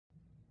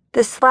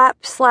The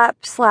slap,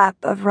 slap, slap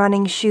of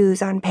running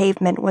shoes on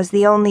pavement was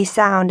the only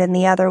sound in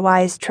the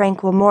otherwise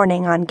tranquil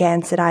morning on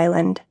Gansett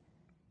Island.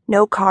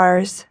 No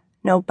cars,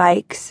 no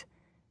bikes,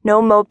 no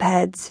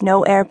mopeds,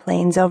 no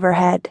airplanes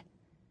overhead.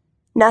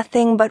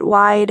 Nothing but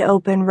wide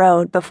open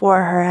road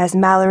before her as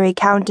Mallory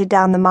counted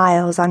down the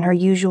miles on her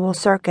usual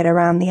circuit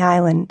around the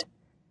island.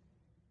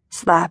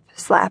 Slap,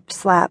 slap,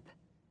 slap.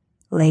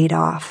 Laid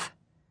off.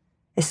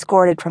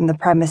 Escorted from the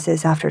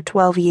premises after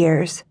 12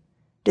 years.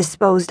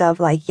 Disposed of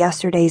like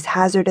yesterday's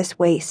hazardous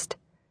waste.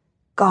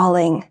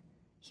 Galling,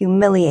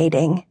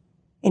 humiliating,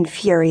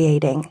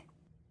 infuriating.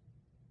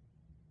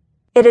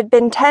 It had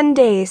been 10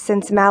 days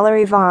since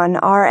Mallory Vaughn,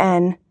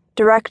 RN,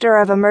 Director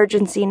of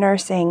Emergency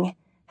Nursing,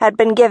 had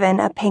been given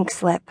a pink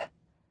slip.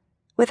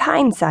 With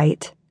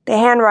hindsight, the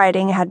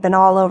handwriting had been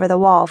all over the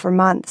wall for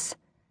months,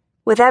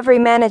 with every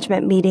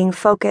management meeting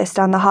focused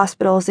on the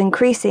hospital's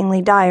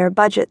increasingly dire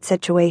budget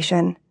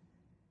situation.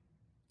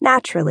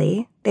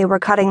 Naturally, they were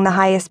cutting the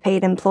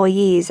highest-paid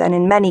employees and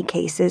in many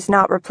cases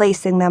not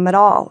replacing them at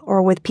all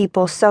or with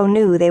people so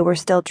new they were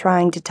still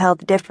trying to tell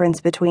the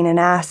difference between an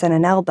ass and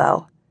an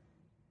elbow.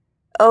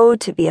 Oh,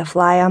 to be a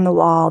fly on the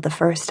wall the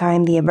first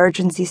time the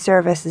emergency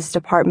services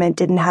department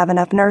didn't have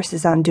enough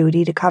nurses on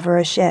duty to cover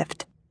a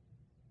shift.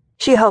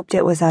 She hoped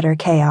it was utter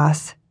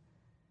chaos.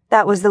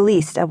 That was the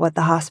least of what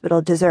the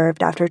hospital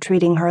deserved after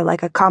treating her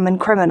like a common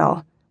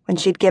criminal when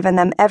she'd given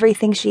them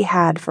everything she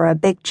had for a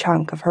big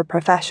chunk of her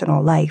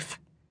professional life.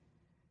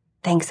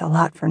 Thanks a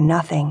lot for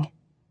nothing.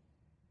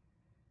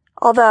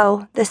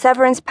 Although the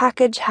severance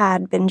package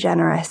had been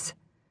generous,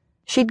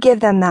 she'd give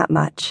them that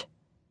much.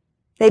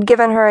 They'd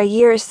given her a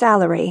year's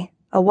salary,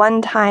 a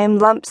one-time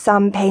lump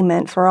sum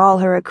payment for all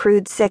her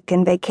accrued sick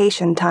and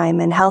vacation time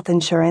and health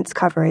insurance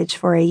coverage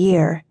for a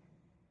year.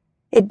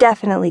 It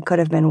definitely could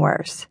have been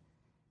worse,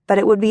 but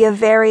it would be a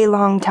very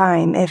long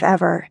time, if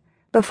ever,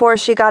 before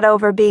she got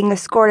over being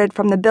escorted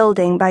from the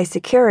building by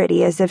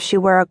security as if she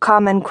were a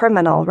common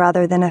criminal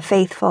rather than a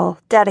faithful,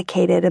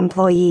 dedicated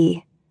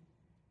employee.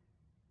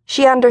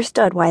 She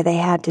understood why they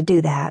had to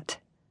do that.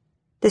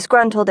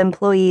 Disgruntled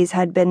employees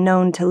had been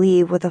known to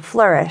leave with a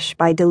flourish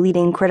by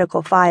deleting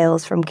critical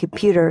files from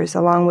computers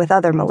along with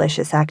other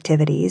malicious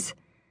activities.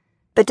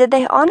 But did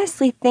they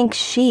honestly think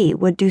she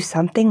would do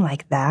something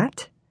like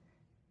that?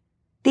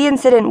 The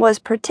incident was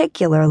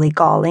particularly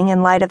galling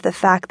in light of the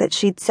fact that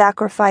she'd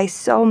sacrificed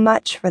so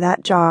much for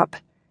that job,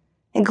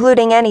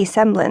 including any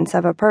semblance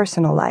of a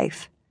personal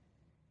life.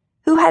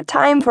 Who had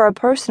time for a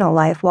personal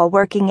life while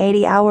working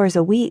 80 hours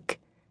a week,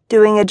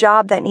 doing a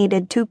job that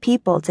needed 2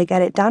 people to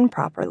get it done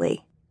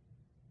properly?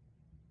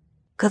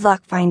 Good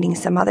luck finding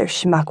some other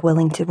schmuck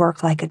willing to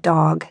work like a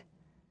dog.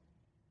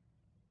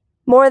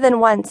 More than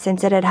once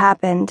since it had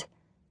happened,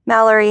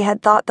 Mallory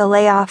had thought the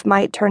layoff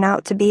might turn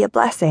out to be a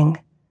blessing.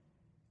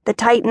 The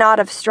tight knot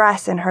of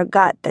stress in her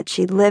gut that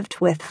she'd lived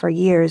with for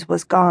years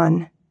was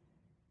gone.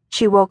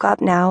 She woke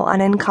up now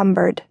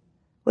unencumbered,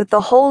 with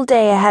the whole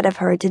day ahead of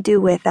her to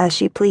do with as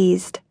she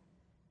pleased.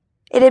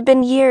 It had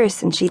been years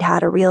since she'd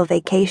had a real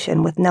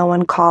vacation with no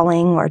one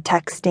calling or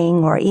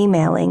texting or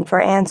emailing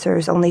for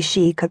answers only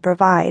she could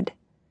provide.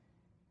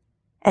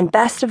 And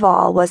best of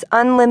all was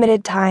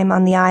unlimited time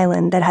on the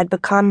island that had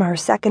become her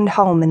second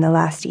home in the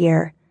last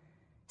year,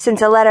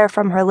 since a letter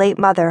from her late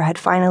mother had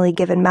finally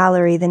given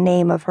Mallory the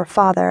name of her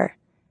father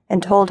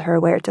and told her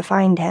where to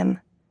find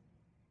him.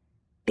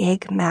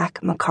 Big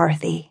Mac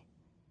McCarthy.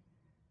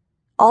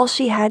 All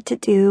she had to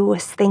do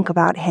was think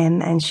about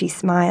him, and she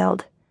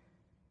smiled.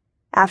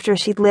 After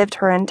she'd lived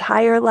her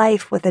entire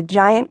life with a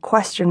giant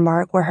question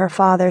mark where her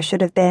father should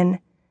have been,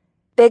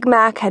 Big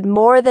Mac had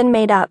more than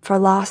made up for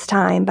lost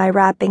time by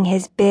wrapping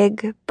his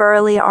big,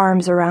 burly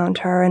arms around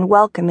her and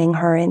welcoming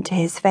her into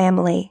his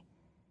family.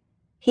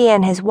 He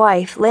and his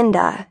wife,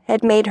 Linda,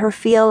 had made her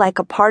feel like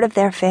a part of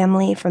their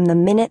family from the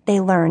minute they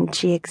learned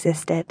she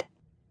existed.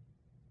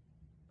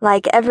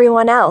 Like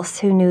everyone else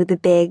who knew the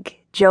big,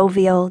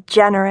 jovial,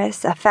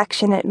 generous,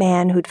 affectionate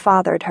man who'd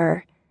fathered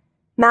her,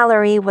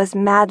 Mallory was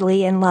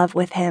madly in love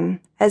with him,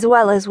 as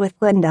well as with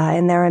Linda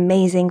and their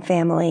amazing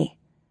family.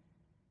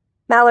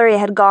 Mallory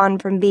had gone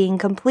from being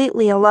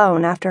completely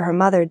alone after her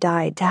mother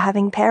died to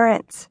having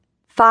parents.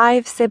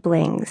 5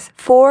 siblings,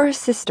 4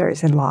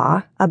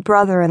 sisters-in-law, a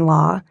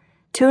brother-in-law,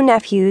 2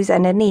 nephews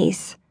and a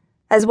niece,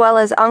 as well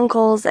as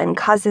uncles and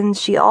cousins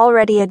she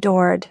already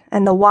adored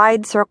and the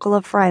wide circle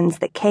of friends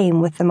that came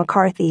with the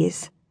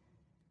McCarthys.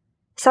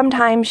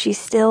 Sometimes she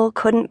still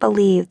couldn't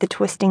believe the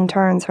twisting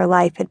turns her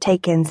life had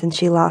taken since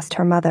she lost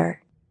her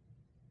mother.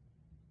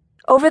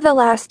 Over the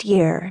last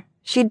year,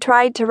 she'd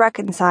tried to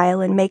reconcile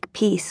and make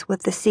peace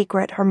with the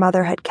secret her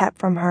mother had kept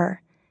from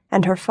her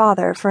and her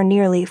father for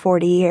nearly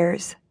 40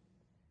 years.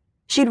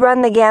 She'd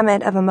run the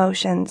gamut of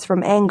emotions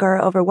from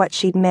anger over what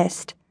she'd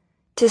missed,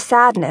 to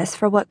sadness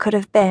for what could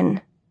have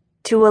been,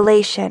 to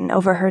elation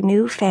over her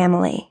new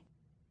family.